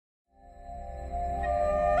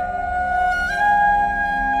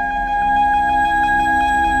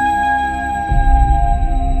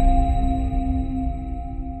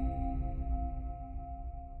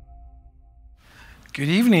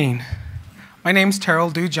My name's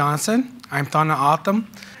Terrell Dew Johnson. I'm Tohono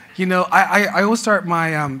O'odham. You know, I always start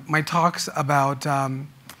my my talks about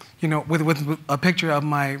you know, with a picture of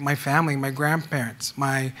my family, my grandparents,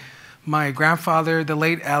 my grandfather, the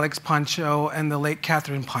late Alex Pancho, and the late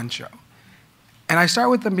Catherine Pancho. And I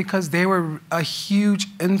start with them because they were a huge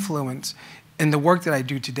influence in the work that I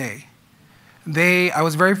do today. I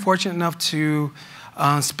was very fortunate enough to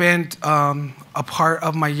spend a part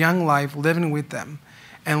of my young life living with them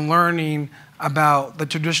and learning about the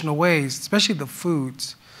traditional ways, especially the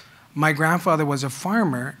foods. My grandfather was a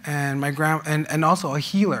farmer and and also a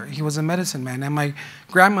healer. He was a medicine man, and my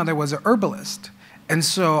grandmother was an herbalist. And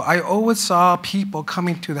so I always saw people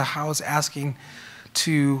coming to the house asking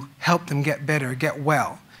to help them get better, get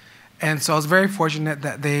well. And so I was very fortunate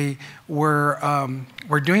that they were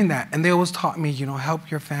doing that. And they always taught me, you know,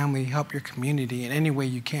 help your family, help your community in any way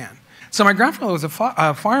you can. So my grandfather was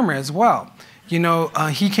a farmer as well. You know,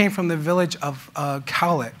 he came from the village of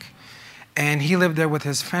Cowlick, and he lived there with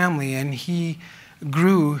his family, and he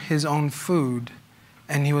grew his own food,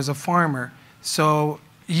 and he was a farmer. So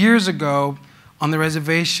years ago on the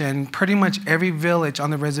reservation, pretty much every village on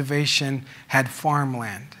the reservation had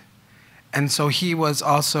farmland. And so he was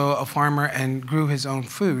also a farmer and grew his own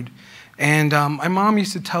food. And my mom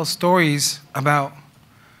used to tell stories about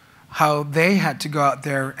how they had to go out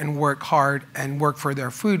there and work hard and work for their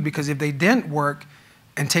food, because if they didn't work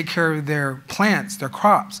and take care of their plants, their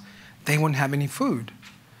crops, they wouldn't have any food.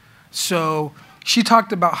 So she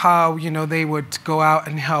talked about how, you know, they would go out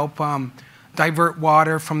and help divert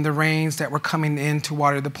water from the rains that were coming in to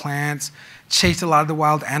water the plants, chase a lot of the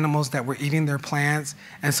wild animals that were eating their plants.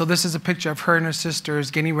 And so this is a picture of her and her sisters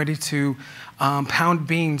getting ready to pound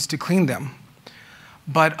beans to clean them.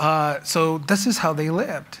 But so this is how they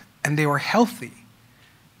lived, and they were healthy.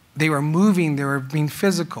 They were moving, they were being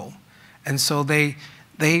physical. And so they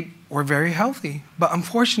were very healthy. But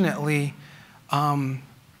unfortunately, in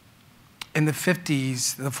the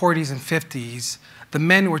 50s, the 40s and 50s, the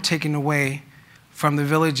men were taken away from the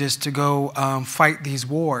villages to go fight these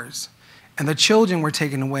wars. And the children were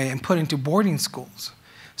taken away and put into boarding schools.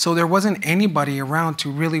 So there wasn't anybody around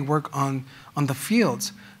to really work on the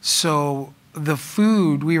fields. So the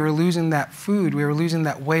food, we were losing that food, we were losing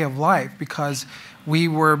that way of life, because we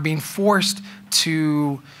were being forced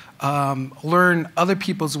to learn other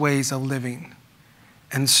people's ways of living.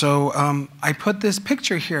 And so I put this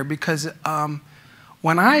picture here because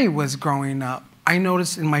when I was growing up, I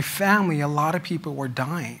noticed in my family a lot of people were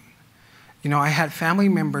dying. You know, I had family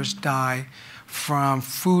members die from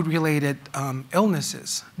food-related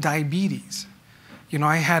illnesses, diabetes. You know,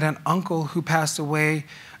 I had an uncle who passed away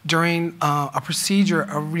during a procedure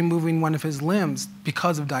of removing one of his limbs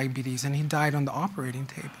because of diabetes, and he died on the operating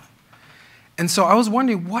table. And so I was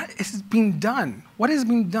wondering, what is being done? What is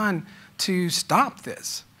being done to stop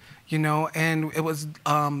this? You know, and it was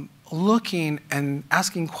looking and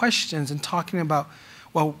asking questions and talking about,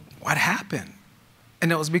 well, what happened?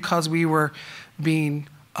 And it was because we were being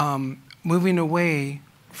moving away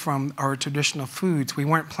from our traditional foods. We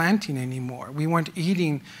weren't planting anymore. We weren't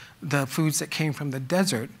eating the foods that came from the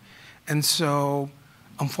desert. And so,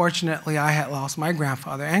 unfortunately, I had lost my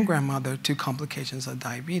grandfather and grandmother to complications of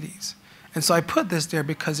diabetes. And so I put this there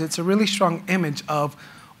because it's a really strong image of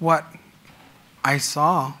what I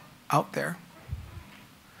saw out there.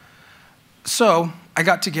 So I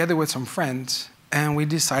got together with some friends, and we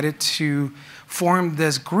decided to form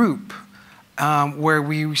this group where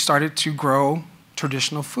we started to grow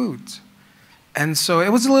traditional foods. And so it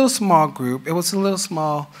was a little small group. It was a little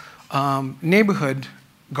small neighborhood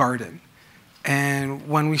garden. And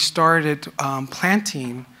when we started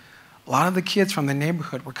planting, a lot of the kids from the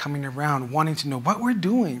neighborhood were coming around wanting to know what we're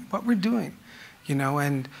doing, you know,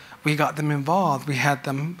 and we got them involved. We had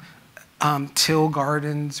them till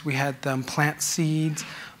gardens, we had them plant seeds.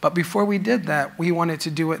 But before we did that, we wanted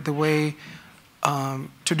to do it the way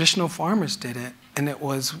traditional farmers did it. And it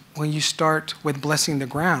was when you start with blessing the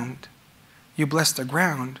ground, you bless the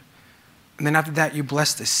ground, and then after that you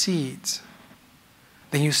bless the seeds.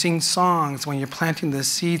 Then you sing songs when you're planting the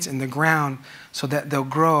seeds in the ground so that they'll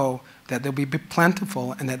grow, that they'll be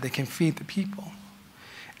plentiful, and that they can feed the people.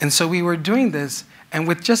 And so we were doing this, and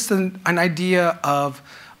with just an idea of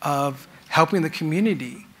helping the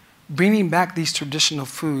community, bringing back these traditional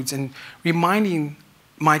foods and reminding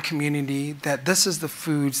my community that this is the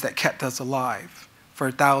foods that kept us alive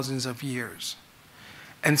for thousands of years.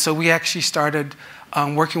 And so we actually started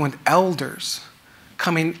working with elders,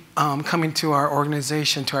 coming to our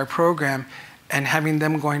organization, to our program, and having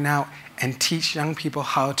them going out and teach young people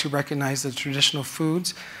how to recognize the traditional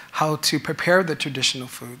foods, how to prepare the traditional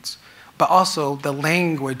foods. but also the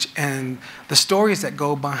language and the stories that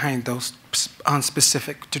go behind those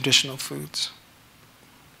specific traditional foods.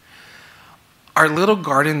 Our little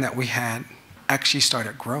garden that we had actually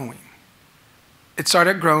started growing. It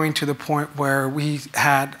started growing to the point where we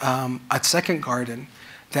had a second garden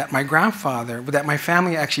that my grandfather, that my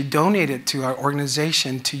family actually donated to our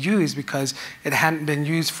organization to use because it hadn't been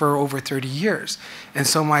used for over 30 years. And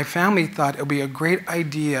so my family thought it would be a great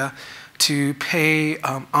idea to pay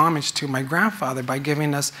homage to my grandfather by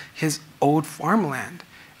giving us his old farmland.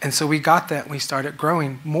 And so we got that and we started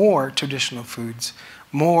growing more traditional foods,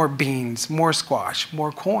 more beans, more squash,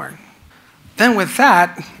 more corn. Then with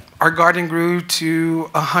that, our garden grew to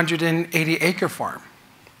a 180-acre farm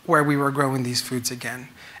where we were growing these foods again.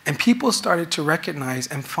 And people started to recognize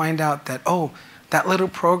and find out that, oh, that little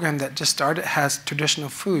program that just started has traditional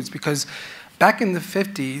foods. Because back in the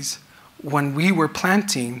 50s, when we were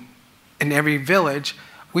planting in every village,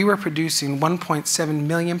 we were producing 1.7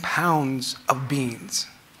 million pounds of beans.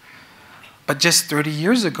 But just 30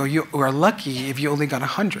 years ago, you were lucky if you only got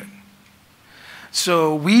 100.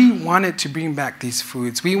 So we wanted to bring back these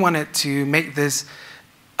foods. We wanted to make this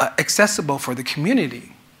accessible for the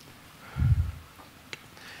community.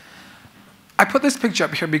 I put this picture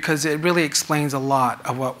up here because it really explains a lot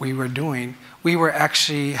of what we were doing. We were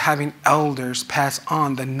actually having elders pass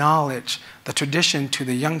on the knowledge, the tradition to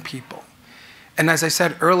the young people. And as I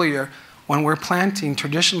said earlier, when we're planting,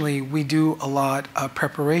 traditionally we do a lot of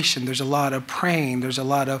preparation. There's a lot of praying. There's a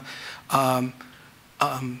lot of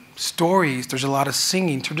stories. There's a lot of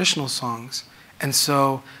singing, traditional songs. And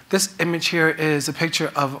so this image here is a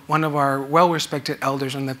picture of one of our well-respected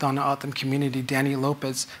elders in the Tohono O'odham community, Danny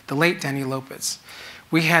Lopez, the late Danny Lopez.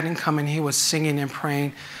 We had him come and he was singing and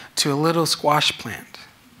praying to a little squash plant.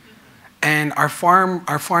 And our farm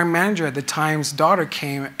manager at the time's daughter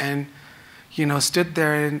came and, you know, stood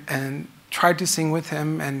there and tried to sing with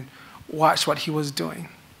him and watched what he was doing.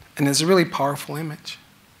 And it's a really powerful image.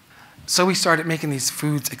 So we started making these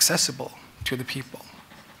foods accessible to the people.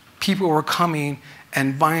 People were coming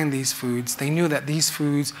and buying these foods. They knew that these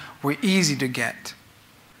foods were easy to get.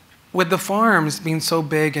 With the farms being so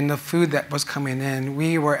big and the food that was coming in,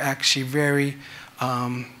 we were actually very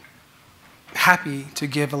happy to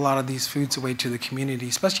give a lot of these foods away to the community,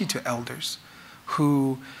 especially to elders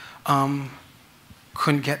who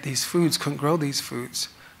couldn't get these foods, couldn't grow these foods.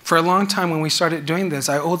 For a long time when we started doing this,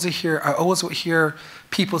 I always would hear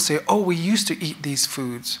people say, oh, we used to eat these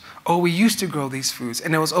foods. Oh, we used to grow these foods.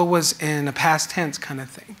 And it was always in a past tense kind of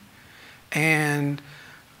thing. And,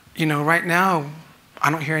 you know, right now, I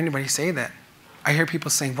don't hear anybody say that. I hear people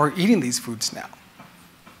saying, we're eating these foods now.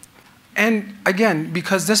 And again,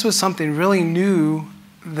 because this was something really new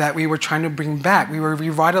that we were trying to bring back, we were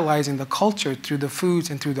revitalizing the culture through the foods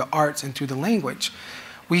and through the arts and through the language.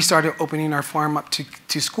 We started opening our farm up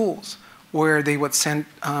to schools where they would send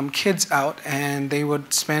kids out and they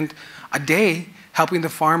would spend a day helping the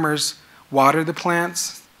farmers water the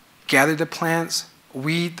plants, gather the plants,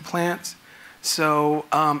 weed the plants. So,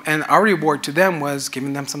 and our reward to them was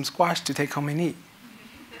giving them some squash to take home and eat.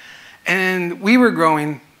 And we were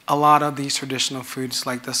growing a lot of these traditional foods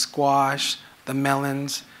like the squash, the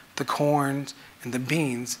melons, the corns, and the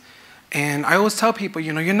beans. And I always tell people,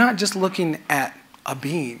 you know, you're not just looking at a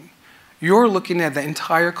bean. You're looking at the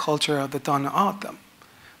entire culture of the Tohono O'odham.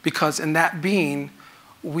 Because in that bean,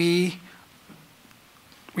 we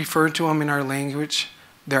refer to them in our language.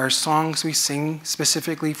 There are songs we sing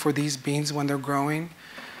specifically for these beans when they're growing.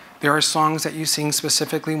 There are songs that you sing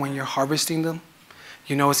specifically when you're harvesting them.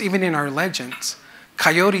 You know, it's even in our legends.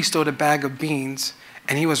 Coyote stole a bag of beans,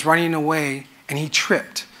 and he was running away, and he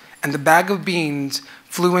tripped. And the bag of beans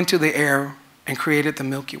flew into the air and created the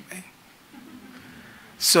Milky Way.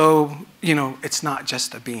 So, you know, it's not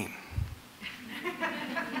just a bean.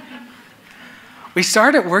 We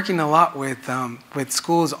started working a lot with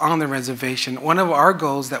schools on the reservation. One of our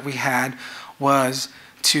goals that we had was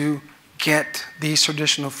to get these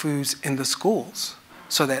traditional foods in the schools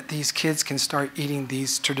so that these kids can start eating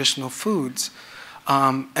these traditional foods.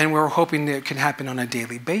 And we were hoping that it could happen on a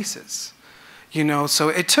daily basis. You know, so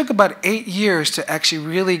it took about 8 years to actually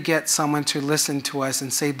really get someone to listen to us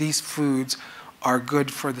and say these foods are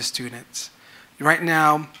good for the students. Right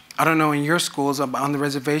now, I don't know in your schools, on the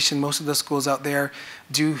reservation, most of the schools out there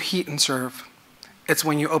do heat and serve. It's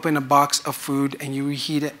when you open a box of food and you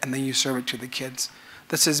reheat it and then you serve it to the kids.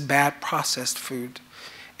 This is bad processed food.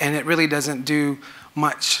 And it really doesn't do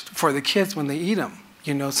much for the kids when they eat them.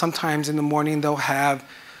 You know, sometimes in the morning they'll have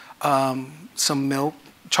some milk,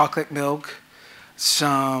 chocolate milk,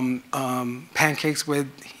 some pancakes with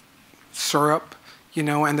syrup, you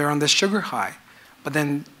know, and they're on the sugar high. but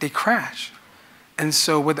then they crash. And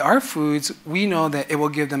so with our foods, we know that it will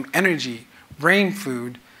give them energy, brain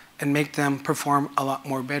food, and make them perform a lot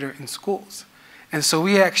more better in schools. And so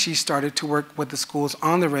we actually started to work with the schools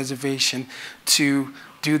on the reservation to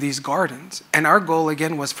do these gardens. And our goal,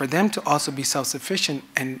 again, was for them to also be self-sufficient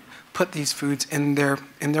and put these foods in their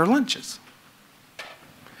lunches.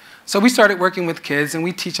 So we started working with kids, and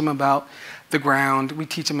we teach them about the ground. We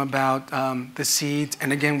teach them about the seeds,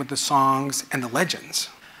 and again, with the songs and the legends.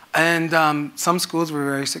 And some schools were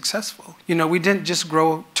very successful. You know, we didn't just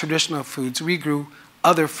grow traditional foods. We grew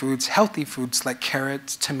other foods, healthy foods like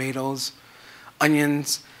carrots, tomatoes,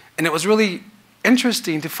 onions. And it was really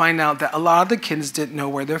interesting to find out that a lot of the kids didn't know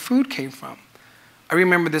where their food came from. I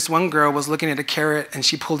remember this one girl was looking at a carrot, and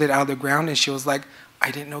she pulled it out of the ground, and she was like, I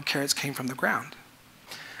didn't know carrots came from the ground.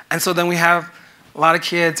 And so then we have a lot of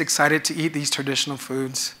kids excited to eat these traditional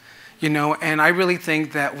foods, you know, and I really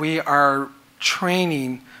think that we are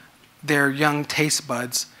training their young taste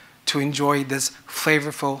buds to enjoy this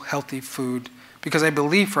flavorful, healthy food. Because I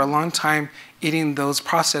believe for a long time, eating those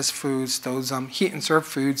processed foods, those heat and serve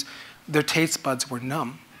foods, their taste buds were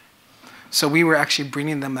numb. So we were actually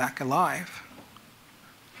bringing them back alive.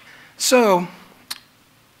 So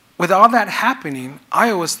with all that happening, I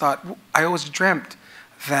always dreamt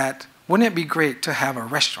that wouldn't it be great to have a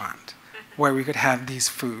restaurant where we could have these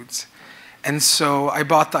foods? And so I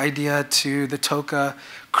brought the idea to the TOCA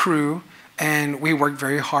crew, and we worked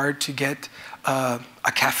very hard to get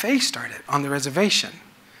a cafe started on the reservation.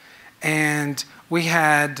 And we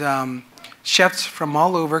had chefs from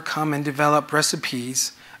all over come and develop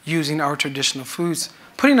recipes using our traditional foods,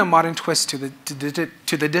 putting a modern twist to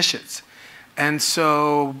the dishes. And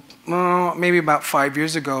so maybe about 5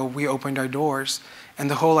 years ago, we opened our doors. And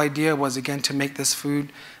the whole idea was, again, to make this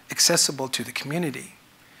food accessible to the community,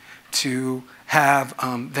 to have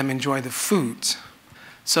them enjoy the foods.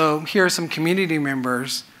 So here are some community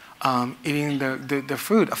members eating the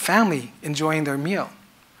food, a family enjoying their meal.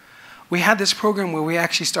 We had this program where we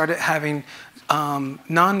actually started having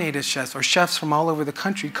non-native chefs or chefs from all over the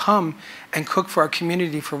country come and cook for our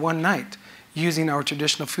community for one night using our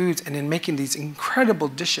traditional foods and then making these incredible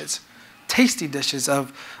dishes, tasty dishes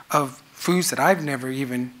of foods that I've never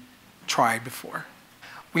even tried before.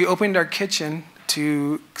 We opened our kitchen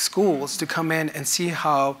to schools to come in and see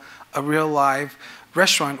how a real live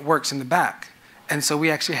restaurant works in the back. And so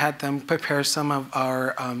we actually had them prepare some of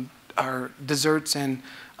our desserts and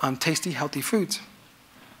tasty, healthy foods.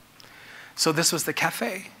 So this was the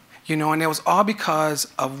cafe, you know, and it was all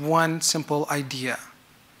because of one simple idea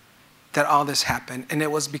that all this happened. And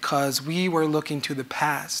it was because we were looking to the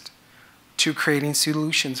past to creating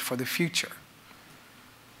solutions for the future.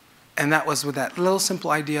 And that was with that little simple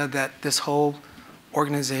idea that this whole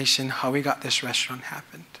organization, how we got this restaurant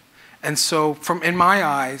happened. And so in my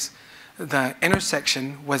eyes, the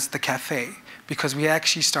intersection was the cafe, because we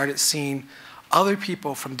actually started seeing other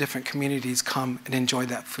people from different communities come and enjoy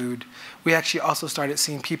that food. We actually also started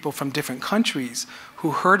seeing people from different countries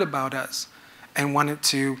who heard about us and wanted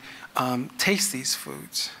to taste these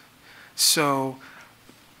foods. So,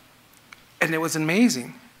 and it was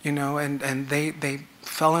amazing, you know, and they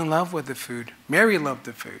fell in love with the food. Mary loved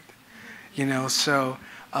the food, you know. So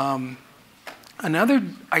another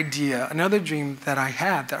idea, another dream that I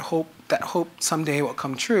had, that hope someday will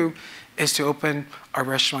come true, is to open a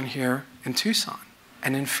restaurant here in Tucson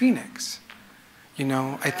and in Phoenix. You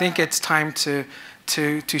know, I think it's time to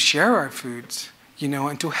share our foods, you know,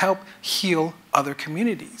 and to help heal other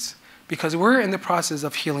communities. Because we're in the process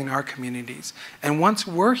of healing our communities. And once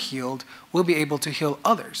we're healed, we'll be able to heal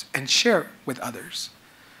others and share with others.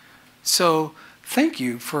 So thank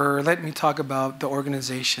you for letting me talk about the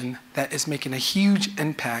organization that is making a huge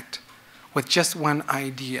impact with just one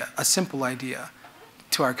idea, a simple idea,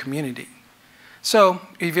 to our community. So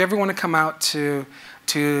if you ever want to come out to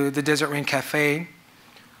the Desert Rain Cafe,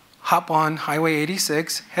 hop on Highway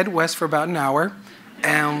 86, head west for about an hour,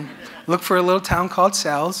 and look for a little town called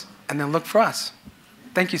Sal's, and then look for us.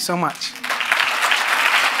 Thank you so much.